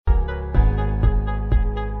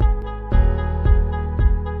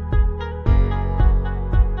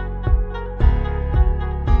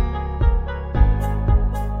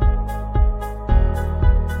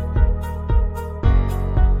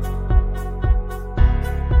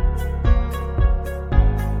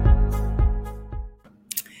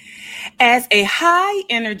As a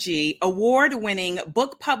high-energy, award-winning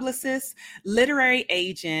book publicist, literary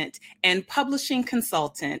agent, and publishing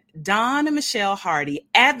consultant, Dawn Michelle Hardy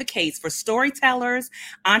advocates for storytellers,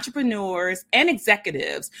 entrepreneurs, and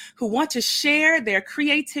executives who want to share their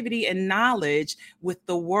creativity and knowledge with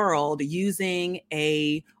the world using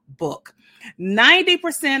a book.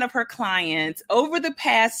 90% of her clients over the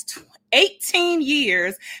past 18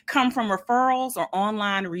 years come from referrals or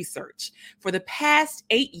online research. For the past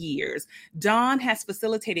 8 years, Dawn has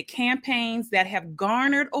facilitated campaigns that have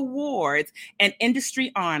garnered awards and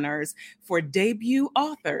industry honors for debut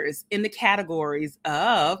authors in the categories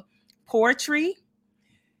of poetry,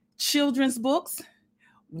 children's books,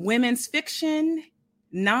 women's fiction,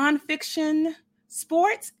 nonfiction,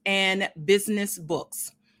 sports, and business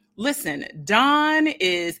books. Listen, Dawn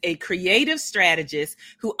is a creative strategist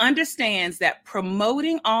who understands that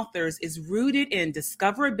promoting authors is rooted in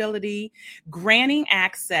discoverability, granting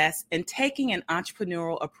access, and taking an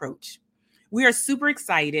entrepreneurial approach. We are super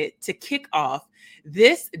excited to kick off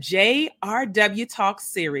this JRW Talk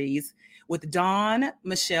series with Dawn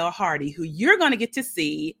Michelle Hardy, who you're going to get to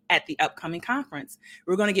see at the upcoming conference.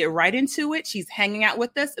 We're going to get right into it. She's hanging out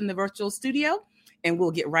with us in the virtual studio. And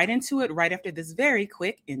we'll get right into it right after this very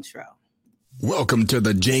quick intro. Welcome to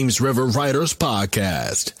the James River Writers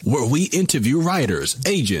Podcast, where we interview writers,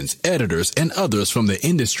 agents, editors, and others from the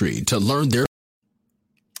industry to learn their.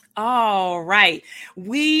 All right.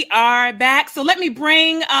 We are back. So let me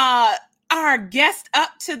bring our guest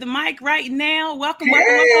up to the mic right now. Welcome.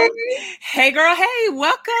 Hey, girl. Hey,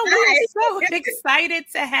 welcome. Hi. We're so excited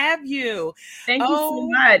to have you. Thank you so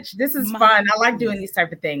much. This is fun. I like doing these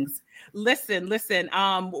type of things. Listen,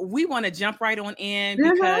 we want to jump right on in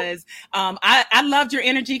because I loved your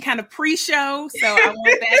energy kind of pre-show. So I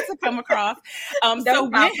want that to come across.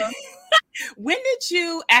 When did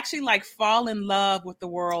you actually fall in love with the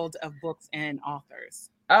world of books and authors?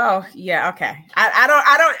 Oh, yeah. Okay.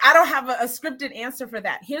 I don't have a scripted answer for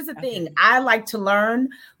that. Here's the thing. I like to learn.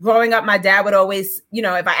 Growing up, my dad would always,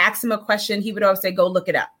 if I asked him a question, he would always say, go look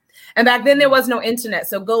it up. And back then there was no internet.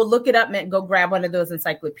 So go look it up meant go grab one of those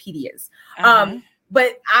encyclopedias. But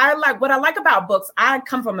what I like about books, I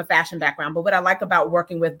come from a fashion background, but what I like about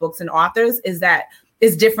working with books and authors is that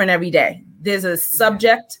it's different every day. There's a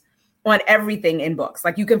subject on everything in books.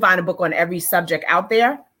 Like you can find a book on every subject out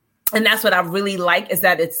there. And that's what I really like is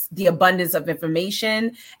that it's the abundance of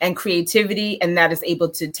information and creativity, and that is able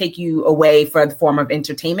to take you away for the form of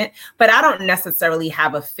entertainment. But I don't necessarily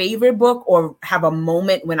have a favorite book or have a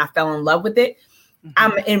moment when I fell in love with it.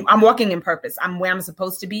 I'm walking in purpose. I'm where I'm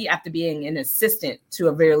supposed to be after being an assistant to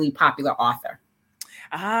a really popular author.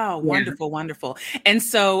 Oh, wonderful, wonderful. And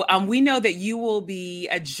so as that you will be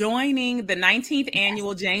joining the 19th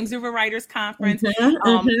annual James River Writers Conference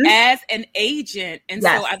as an agent. And so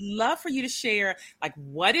I'd love for you to share,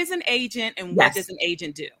 what is an agent and what does an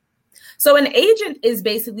agent do? So an agent is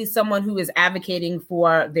basically someone who is advocating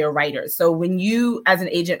for their writers. So when you, as an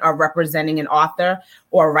agent, are representing an author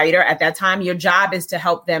or a writer at that time, your job is to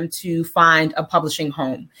help them to find a publishing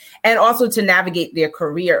home and also to navigate their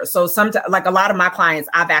career. So sometimes, a lot of my clients,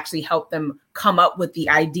 I've actually helped them come up with the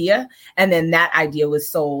idea, and then that idea was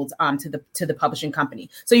sold to the publishing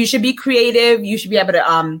company. So you should be creative. You should be able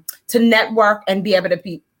to network and be able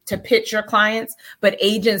to pitch your clients, but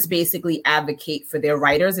agents basically advocate for their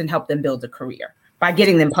writers and help them build a career by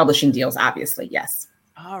getting them publishing deals, obviously. Yes.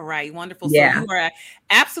 All right. Wonderful. Yeah. So you are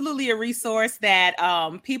absolutely a resource that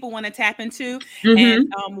people want to tap into.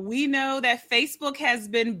 And we know that Facebook has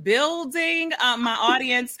been building my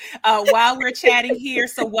audience while we're chatting here.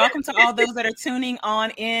 So welcome to all those that are tuning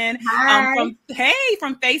on in from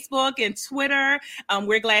Facebook and Twitter.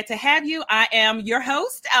 We're glad to have you. I am your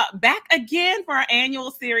host back again for our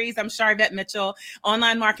annual series. I'm Charvette Mitchell,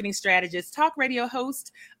 online marketing strategist, talk radio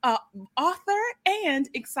host, author, and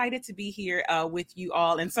excited to be here with you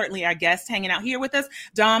all. And certainly our guest hanging out here with us,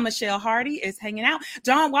 Dawn Michelle Hardy, is hanging out.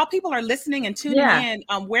 Dawn, while people are listening and tuning in,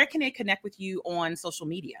 where can they connect with you on social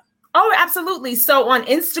media? Oh, absolutely. So on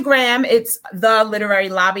Instagram, it's The Literary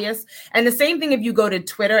Lobbyist. And the same thing if you go to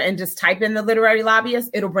Twitter and just type in The Literary Lobbyist,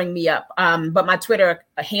 it'll bring me up. But my Twitter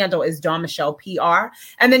handle is Dawn Michelle PR.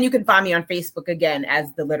 And then you can find me on Facebook again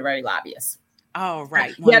as The Literary Lobbyist. All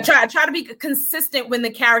right. Yeah, try to be consistent when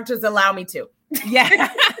the characters allow me to. Yeah.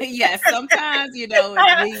 Yes. Sometimes, with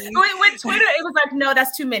Twitter, it was like, no,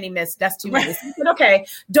 that's too many, miss. That's too many. So I said, okay,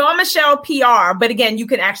 Dawn Michelle PR. But again, you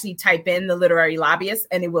can actually type in the literary lobbyist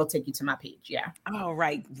and it will take you to my page. Yeah. All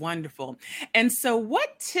right. Wonderful. And so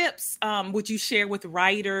what tips would you share with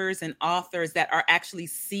writers and authors that are actually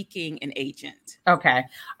seeking an agent? Okay.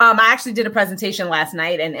 I actually did a presentation last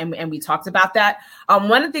night and we talked about that.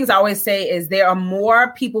 One of the things I always say is there are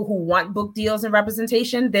more people who want book deals and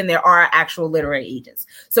representation than there are actual literary agents.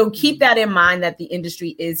 So keep that in mind, that the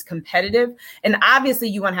industry is competitive. And obviously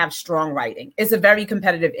you want to have strong writing. It's a very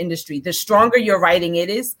competitive industry. The stronger your writing it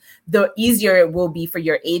is, the easier it will be for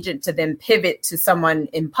your agent to then pivot to someone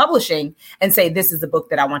in publishing and say, this is the book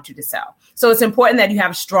that I want you to sell. So it's important that you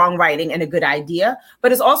have strong writing and a good idea,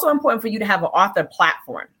 but it's also important for you to have an author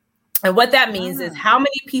platform. And what that means is how many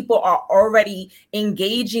people are already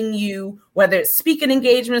engaging you, whether it's speaking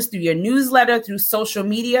engagements, through your newsletter, through social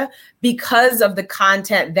media, because of the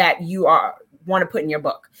content that you want to put in your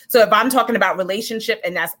book. So if I'm talking about relationship,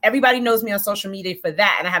 and that's everybody knows me on social media for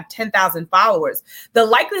that, and I have 10,000 followers, the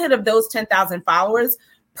likelihood of those 10,000 followers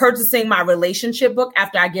purchasing my relationship book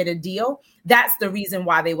after I get a deal, that's the reason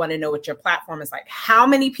why they want to know what your platform is like. How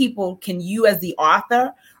many people can you as the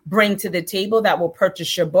author bring to the table that will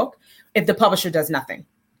purchase your book if the publisher does nothing?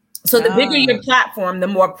 So the bigger your platform, the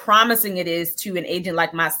more promising it is to an agent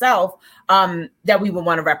like myself that we would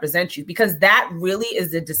want to represent you, because that really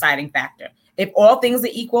is the deciding factor. If all things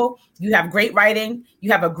are equal, you have great writing,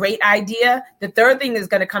 you have a great idea. The third thing is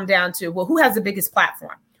going to come down to, well, who has the biggest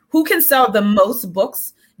platform? Who can sell the most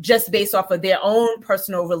books just based off of their own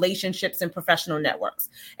personal relationships and professional networks?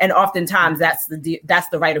 And oftentimes that's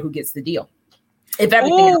the writer who gets the deal. If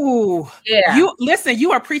everything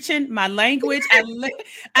you are preaching my language.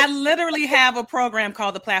 I literally have a program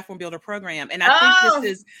called the Platform Builder Program. And I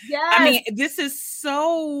think this is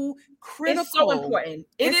so critical. It's so important.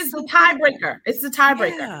 It is the tiebreaker. It's the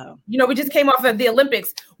tiebreaker. Yeah. You know, we just came off of the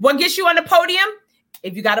Olympics. What gets you on the podium?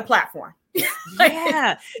 If you got a platform. You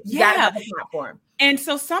gotta have a platform. And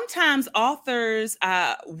so sometimes authors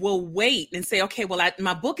will wait and say, okay, well,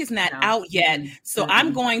 my book is not out yet, so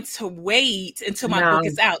I'm going to wait until my book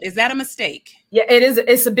is out. Is that a mistake? Yeah, it is.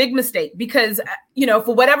 It's a big mistake because,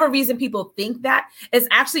 for whatever reason, people think that it's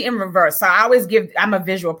actually in reverse. So I'm a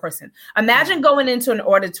visual person. Imagine going into an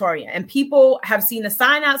auditorium and people have seen a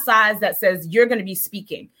sign outside that says you're going to be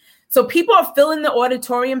speaking. So people are filling the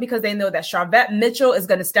auditorium because they know that Charvette Mitchell is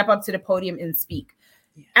going to step up to the podium and speak.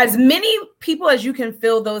 Yeah. As many people as you can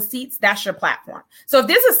fill those seats, that's your platform. So if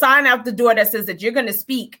there's a sign out the door that says that you're going to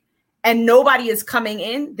speak and nobody is coming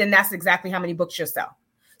in, then that's exactly how many books you'll sell.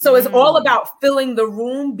 So it's all about filling the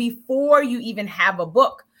room before you even have a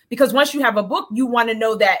book. Because once you have a book, you want to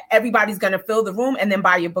know that everybody's going to fill the room and then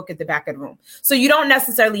buy your book at the back of the room. So you don't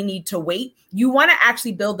necessarily need to wait. You want to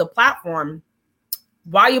actually build the platform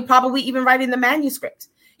while you're probably even writing the manuscript,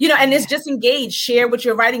 and it's just engage, share what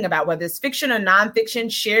you're writing about, whether it's fiction or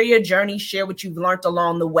nonfiction, share your journey, share what you've learned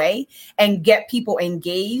along the way and get people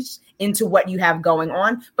engaged into what you have going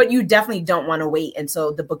on. But you definitely don't want to wait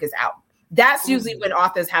until the book is out. That's usually when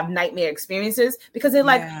authors have nightmare experiences because they're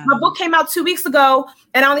like, my book came out 2 weeks ago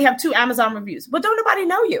and I only have 2 Amazon reviews. Well, don't nobody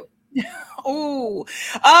know you.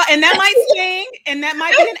 And that might sting, and that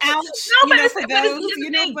might be an ouch, for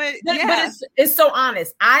those, but it's so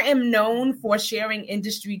honest. I am known for sharing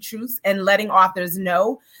industry truths and letting authors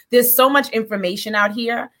know there's so much information out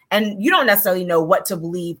here, and you don't necessarily know what to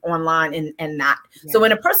believe online and not. Yeah. So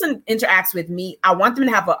when a person interacts with me, I want them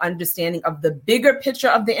to have an understanding of the bigger picture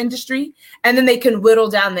of the industry, and then they can whittle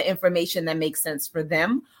down the information that makes sense for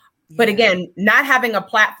them. Yeah. But again, not having a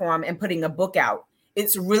platform and putting a book out,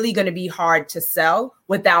 it's really going to be hard to sell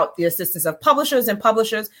without the assistance of publishers and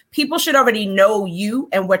publishers. People should already know you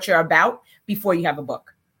and what you're about before you have a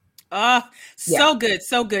book. So good.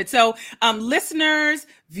 So good. So listeners,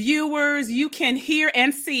 viewers, you can hear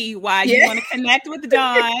and see why you want to connect with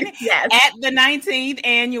Dawn at the 19th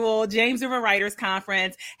annual James River Writers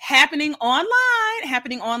Conference happening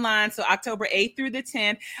online. So October 8th through the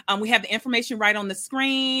 10th. We have the information right on the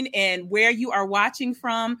screen and where you are watching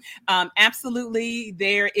from. Absolutely.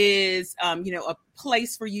 There is, a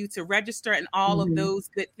place for you to register and all of those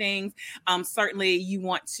good things. Certainly you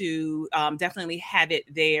want to definitely have it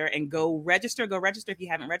there and go register if you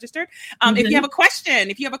haven't registered. If you have a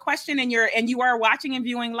question and you are watching and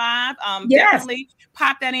viewing live, definitely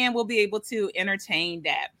pop that in. We'll be able to entertain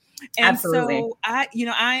that. And absolutely. So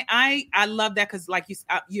I love that because like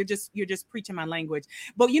you're just preaching my language.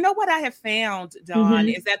 But you know what I have found, Dawn,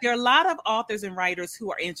 is that there are a lot of authors and writers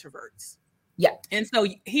who are introverts. Yeah. And so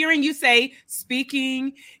hearing you say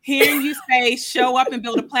speaking, hearing you say show up and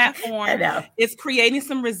build a platform, it's creating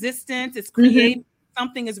some resistance. It's creating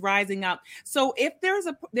something is rising up. So if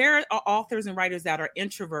there are authors and writers that are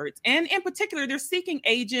introverts, and in particular, they're seeking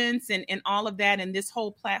agents and all of that, and this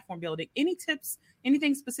whole platform building, any tips,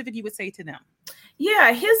 anything specific you would say to them?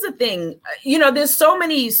 Yeah, here's the thing. There's so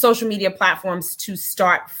many social media platforms to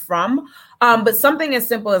start from. But something as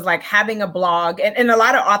simple as like having a blog, and a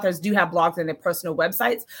lot of authors do have blogs in their personal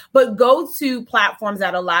websites, but go to platforms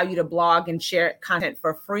that allow you to blog and share content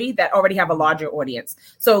for free that already have a larger audience.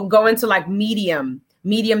 So go into like medium.com,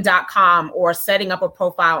 or setting up a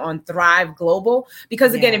profile on Thrive Global.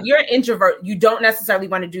 Because again, if you're an introvert, you don't necessarily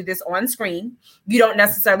want to do this on screen. You don't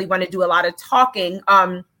necessarily want to do a lot of talking,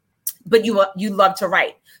 but you love to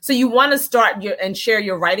write. So you want to start and share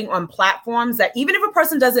your writing on platforms that even if a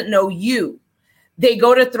person doesn't know you, they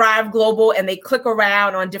go to Thrive Global and they click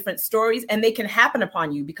around on different stories and they can happen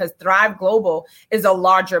upon you, because Thrive Global is a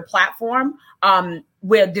larger platform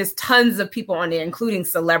where there's tons of people on there, including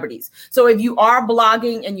celebrities. So if you are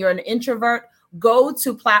blogging and you're an introvert, go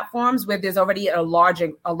to platforms where there's already a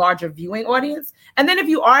larger viewing audience. And then if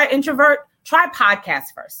you are an introvert, try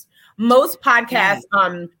podcasts first. Most podcasts,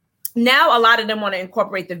 now, a lot of them want to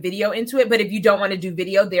incorporate the video into it, but if you don't want to do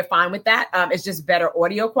video, they're fine with that. It's just better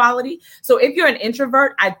audio quality. So if you're an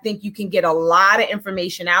introvert, I think you can get a lot of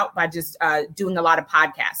information out by just doing a lot of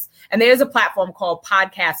podcasts. And there's a platform called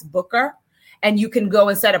Podcast Booker, and you can go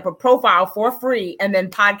and set up a profile for free, and then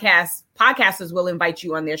podcasters will invite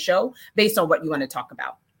you on their show based on what you want to talk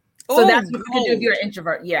about. So that's what you can do if you're an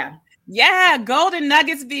introvert. Yeah. Yeah, golden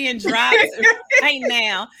nuggets being dropped right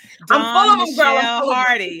now. I'm full of them, girl. Michelle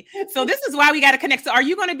Hardy. So this is why we got to connect. So are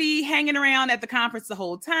you going to be hanging around at the conference the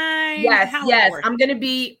whole time? Yes. I'm going to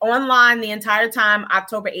be online the entire time,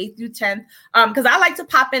 October 8th through 10th, because I like to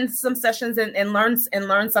pop in some sessions and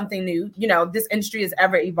learn something new. This industry is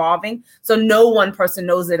ever evolving, so no one person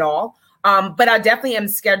knows it all. But I definitely am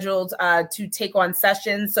scheduled to take on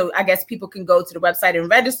sessions. So I guess people can go to the website and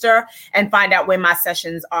register and find out when my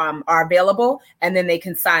sessions are available. And then they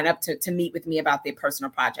can sign up to meet with me about their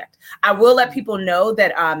personal project. I will let people know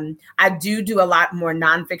that I do a lot more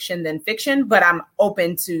nonfiction than fiction, but I'm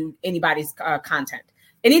open to anybody's content.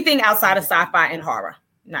 Anything outside of sci-fi and horror.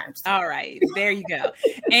 Nice. All right. There you go.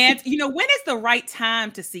 And, when is the right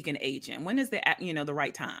time to seek an agent? When is the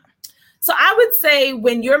right time? So I would say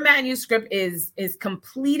when your manuscript is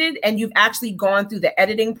completed and you've actually gone through the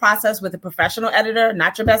editing process with a professional editor,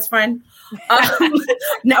 not your best friend,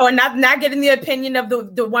 no, and not getting the opinion of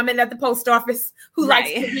the woman at the post office who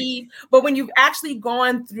likes to read, but when you've actually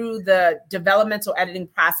gone through the developmental editing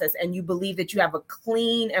process and you believe that you have a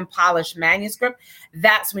clean and polished manuscript,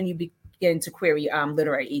 that's when you begin to query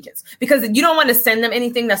literary agents, because you don't want to send them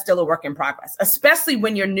anything that's still a work in progress, especially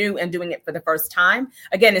when you're new and doing it for the first time.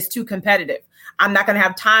 Again, it's too competitive. I'm not going to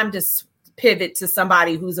have time to pivot to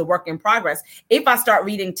somebody who's a work in progress. If I start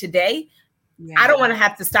reading today, I don't want to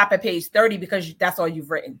have to stop at page 30 because that's all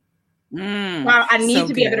you've written. I need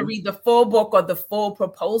to be able to read the full book or the full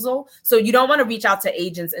proposal. So you don't want to reach out to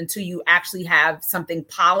agents until you actually have something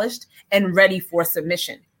polished and ready for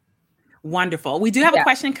submission. Wonderful. We do have a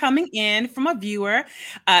question coming in from a viewer.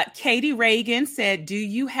 Katie Reagan said, do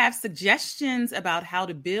you have suggestions about how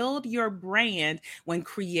to build your brand when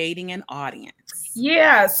creating an audience?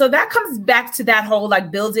 Yeah, so that comes back to that whole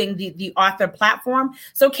building the author platform.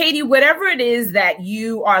 So Katie, whatever it is that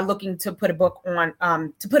you are looking to put a book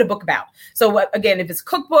on, to put a book about. So again, if it's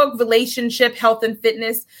cookbook, relationship, health and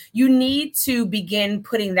fitness, you need to begin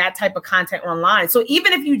putting that type of content online. So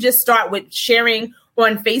even if you just start with sharing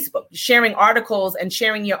on Facebook, sharing articles and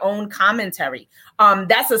sharing your own commentary.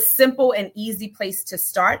 That's a simple and easy place to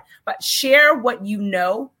start, but share what you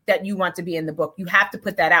know that you want to be in the book. You have to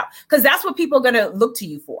put that out because that's what people are going to look to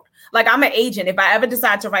you for. Like I'm an agent. If I ever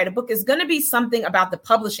decide to write a book, it's going to be something about the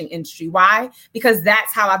publishing industry. Why? Because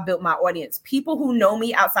that's how I've built my audience. People who know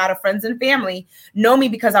me outside of friends and family know me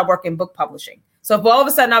because I work in book publishing. So if all of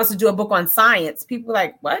a sudden I was to do a book on science, people are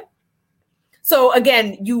like, what? So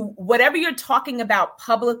again, whatever you're talking about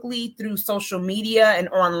publicly through social media and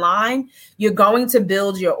online, you're going to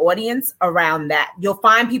build your audience around that. You'll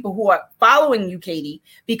find people who are following you, Katie,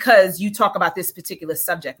 because you talk about this particular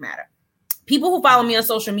subject matter. People who follow me on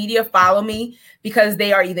social media follow me because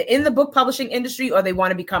they are either in the book publishing industry or they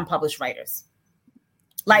want to become published writers.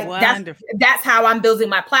 Like that's how I'm building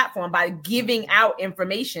my platform, by giving out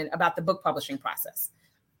information about the book publishing process.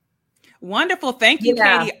 Wonderful. Thank you,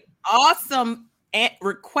 Katie. Awesome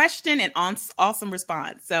question and awesome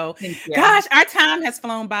response. So, gosh, our time has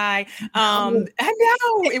flown by. I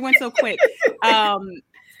know it went so quick.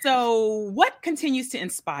 So what continues to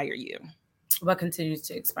inspire you? What continues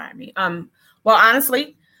to inspire me? Well,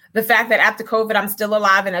 honestly, the fact that after COVID, I'm still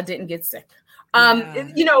alive and I didn't get sick.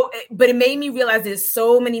 But it made me realize there's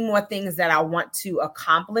so many more things that I want to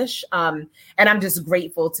accomplish. And I'm just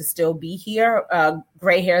grateful to still be here,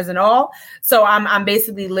 gray hairs and all. So I'm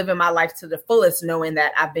basically living my life to the fullest, knowing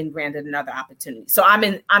that I've been granted another opportunity. So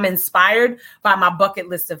I'm inspired by my bucket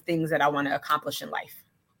list of things that I want to accomplish in life.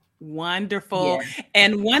 Wonderful. Yeah.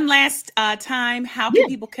 And one last time, how can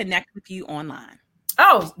people connect with you online?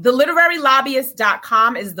 Oh,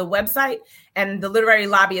 theliteraryLobbyist.com is the website, and The Literary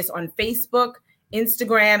Lobbyist on Facebook,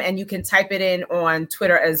 Instagram, and you can type it in on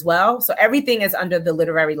Twitter as well. So everything is under The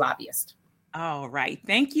Literary Lobbyist. All right.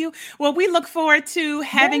 Thank you. Well, we look forward to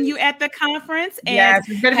having you at the conference. And yes,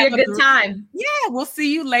 it's going to be a good time. Yeah, we'll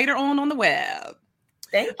see you later on the web.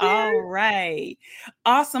 Thank you. All right.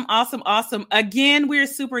 Awesome. Again, we're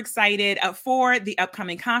super excited for the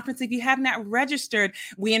upcoming conference. If you have not registered,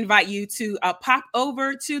 we invite you to pop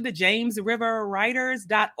over to the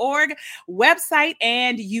jamesriverwriters.org website,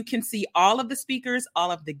 and you can see all of the speakers,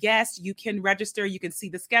 all of the guests. You can register, you can see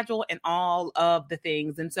the schedule and all of the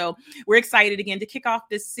things. And so we're excited again to kick off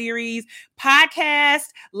this series, podcast,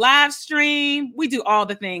 live stream. We do all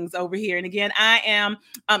the things over here. And again, I am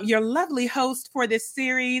your lovely host for this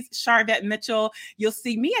series, Charvette Mitchell. You'll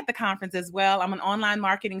see me at the conference as well. I'm an online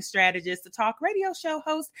marketing strategist, a talk radio show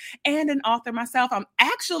host, and an author myself. I'm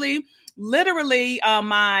actually literally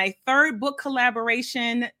my third book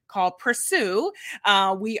collaboration called Pursue.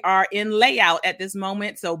 We are in layout at this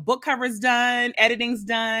moment. So book cover's done, editing's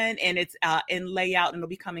done, and it's in layout, and it'll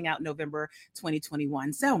be coming out November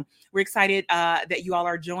 2021. So we're excited that you all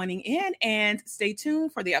are joining in, and stay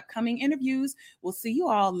tuned for the upcoming interviews. We'll see you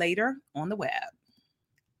all later on the web.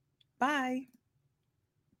 Bye.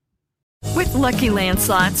 With Lucky Land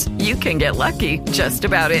Slots, you can get lucky just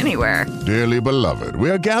about anywhere. Dearly beloved, we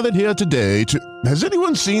are gathered here today to... Has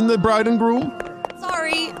anyone seen the bride and groom?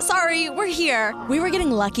 Sorry, we're here. We were getting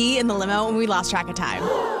lucky in the limo and we lost track of time.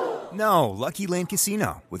 No, Lucky Land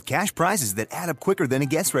Casino, with cash prizes that add up quicker than a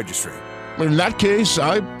guest registry. In that case,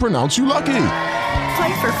 I pronounce you lucky.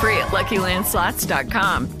 Play for free at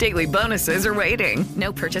LuckyLandSlots.com. Daily bonuses are waiting.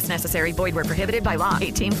 No purchase necessary. Void where prohibited by law.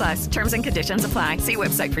 18+. Terms and conditions apply. See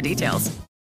website for details.